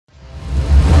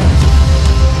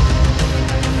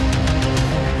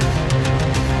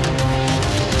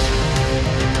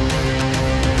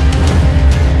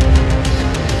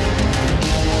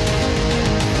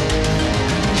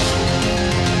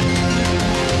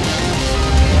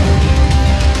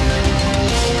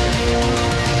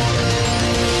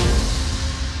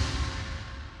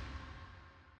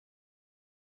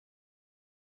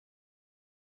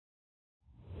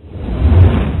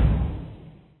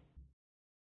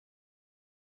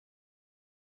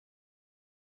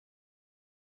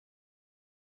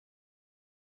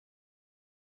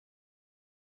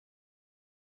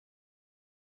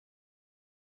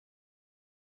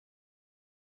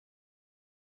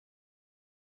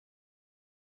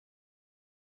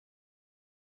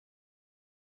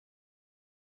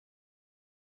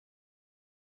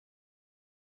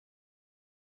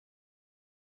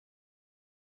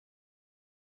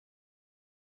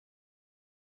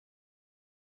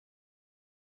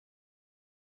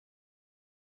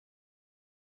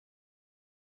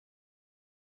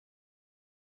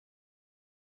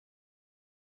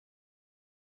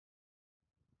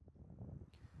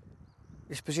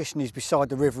This position is beside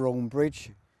the River Orne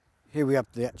bridge. Here we have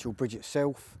the actual bridge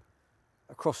itself.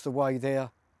 Across the way there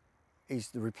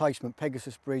is the replacement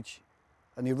Pegasus bridge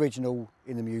and the original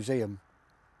in the museum.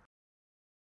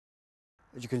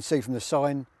 As you can see from the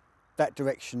sign, that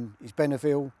direction is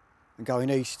Benneville and going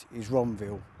east is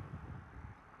Ranville.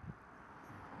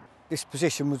 This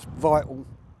position was vital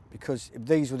because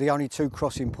these were the only two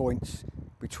crossing points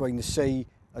between the sea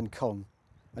and Con.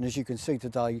 And as you can see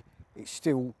today, it's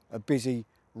still a busy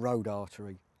road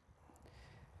artery.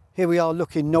 Here we are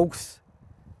looking north.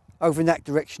 Over in that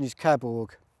direction is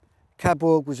Cabourg.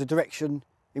 Cabourg was the direction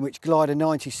in which glider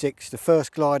 96, the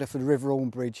first glider for the River Orne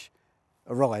bridge,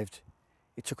 arrived.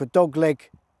 It took a dogleg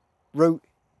route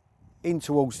in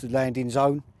towards the landing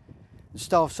zone, and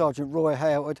Staff Sergeant Roy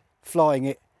Howard, flying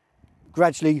it,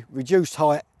 gradually reduced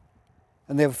height,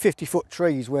 and there were 50-foot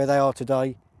trees where they are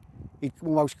today. He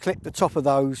almost clipped the top of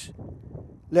those,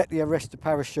 let the arrestor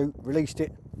parachute, released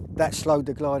it. That slowed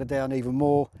the glider down even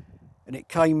more, and it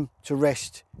came to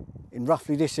rest in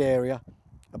roughly this area,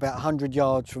 about 100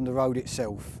 yards from the road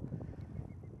itself.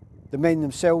 The men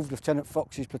themselves, Lieutenant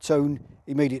Fox's platoon,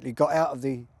 immediately got out of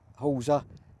the Horsa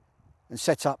and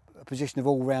set up a position of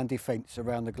all-round defence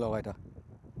around the glider.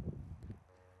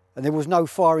 And there was no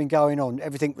firing going on,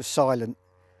 everything was silent.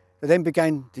 They then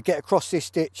began to get across this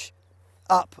ditch,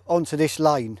 up onto this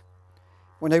lane.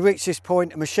 When they reached this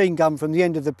point, a machine gun from the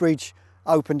end of the bridge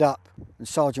opened up, and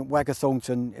Sergeant Wagger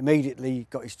Thornton immediately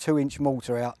got his 2-inch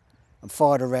mortar out and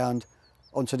fired a round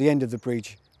onto the end of the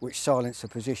bridge, which silenced the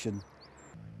position.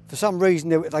 For some reason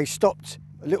they stopped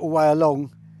a little way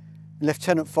along, and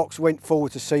Lieutenant Fox went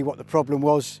forward to see what the problem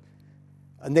was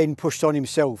and then pushed on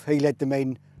himself. He led the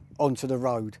men onto the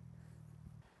road.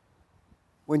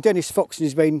 When Dennis Fox and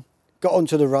his men got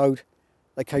onto the road,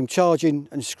 they came charging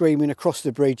and screaming across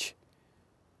the bridge,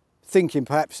 thinking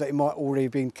perhaps that it might already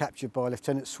have been captured by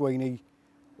Lieutenant Sweeney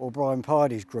or Brian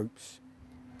Pardey's groups,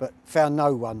 but found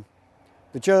no one.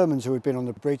 The Germans who had been on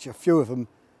the bridge, a few of them,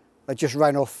 they just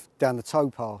ran off down the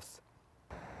towpath.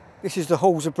 This is the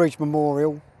Horsa Bridge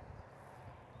Memorial.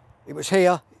 It was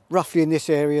here, roughly in this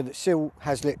area, that Cyril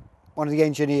Hazlitt, one of the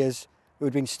engineers who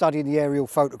had been studying the aerial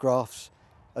photographs,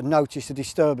 and noticed a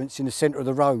disturbance in the centre of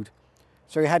the road.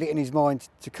 So he had it in his mind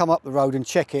to come up the road and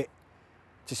check it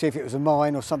to see if it was a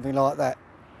mine or something like that.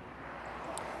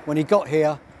 When he got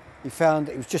here, he found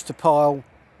it was just a pile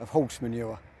of horse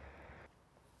manure.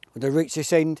 When they reached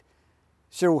this end,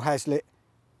 Cyril Hazlitt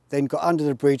then got under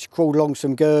the bridge, crawled along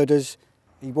some girders.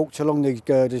 He walked along these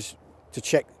girders to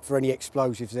check for any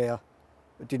explosives there,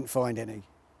 but didn't find any.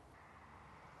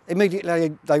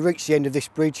 Immediately they reached the end of this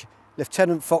bridge.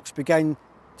 Lieutenant Fox began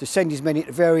to send his men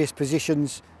into various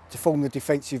positions to form the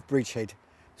defensive bridgehead.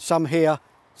 Some here,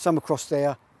 some across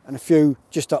there, and a few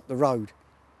just up the road.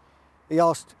 He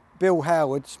asked Bill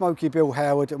Howard, Smoky Bill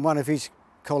Howard, and one of his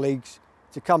colleagues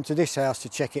to come to this house to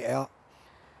check it out.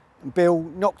 And Bill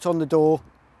knocked on the door.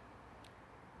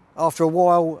 After a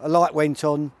while, a light went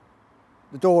on,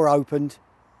 the door opened,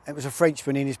 and it was a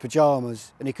Frenchman in his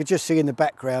pyjamas, and he could just see in the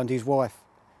background his wife.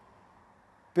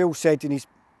 Bill said in his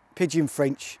pidgin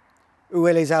French, "Où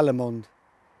est les Allemands?"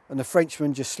 and the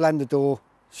Frenchman just slammed the door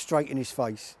straight in his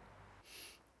face.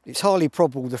 It's highly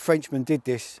probable the Frenchman did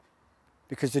this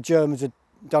because the Germans had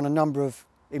done a number of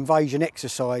invasion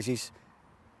exercises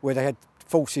where they had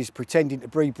forces pretending to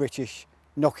be British,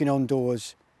 knocking on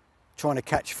doors, trying to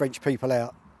catch French people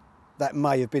out. That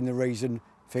may have been the reason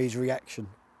for his reaction.